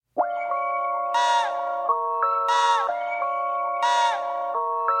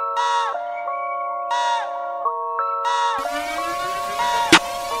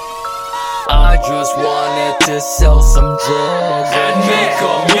just wanted to sell some drugs and make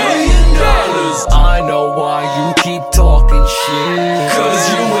 $1 million. I know why you keep talking shit, cause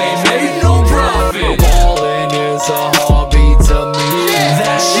you ain't made no profit. Ballin' is a hobby to me.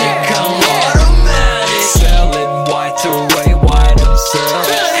 That shit come automatic. Selling white to Ray White himself,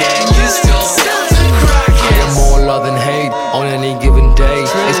 and you still sell to crackheads. I am more love than hate on any given day.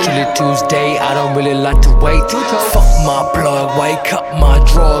 It's Trilly Tuesday, I don't really like to wait. Fuck my plug, wake up my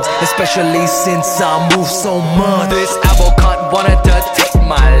drugs, especially since I move so much. This avocado wanted to take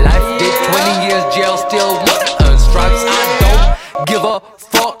my life. Did 20 years jail, still wanna earn stripes. I don't give a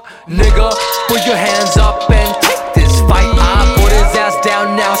fuck, nigga. Put your hands up and take this fight. I put his ass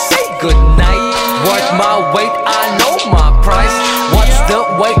down, now say goodnight. Worth my weight, I know my price. What's the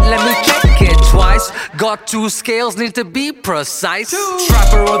weight? Let me check it twice. Got 2 scales, need to be precise.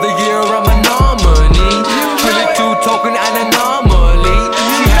 Trapper of the year, I'm a nominee. Trilly 2 token and anomaly.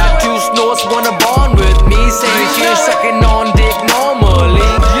 She had 2 snorts, wanna bond with me. Saying she ain't sucking on dick normally.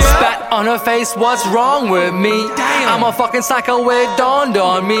 Spat on her face, what's wrong with me? I'm a fucking psycho, it dawned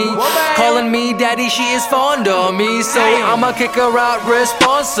on me. Calling me daddy, she is fond of me. So I'ma kick her out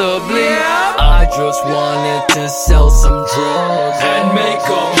responsibly. I just wanted to sell some drugs and make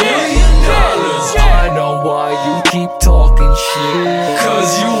 $1 million. I know why you keep talking shit,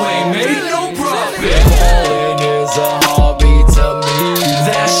 cause you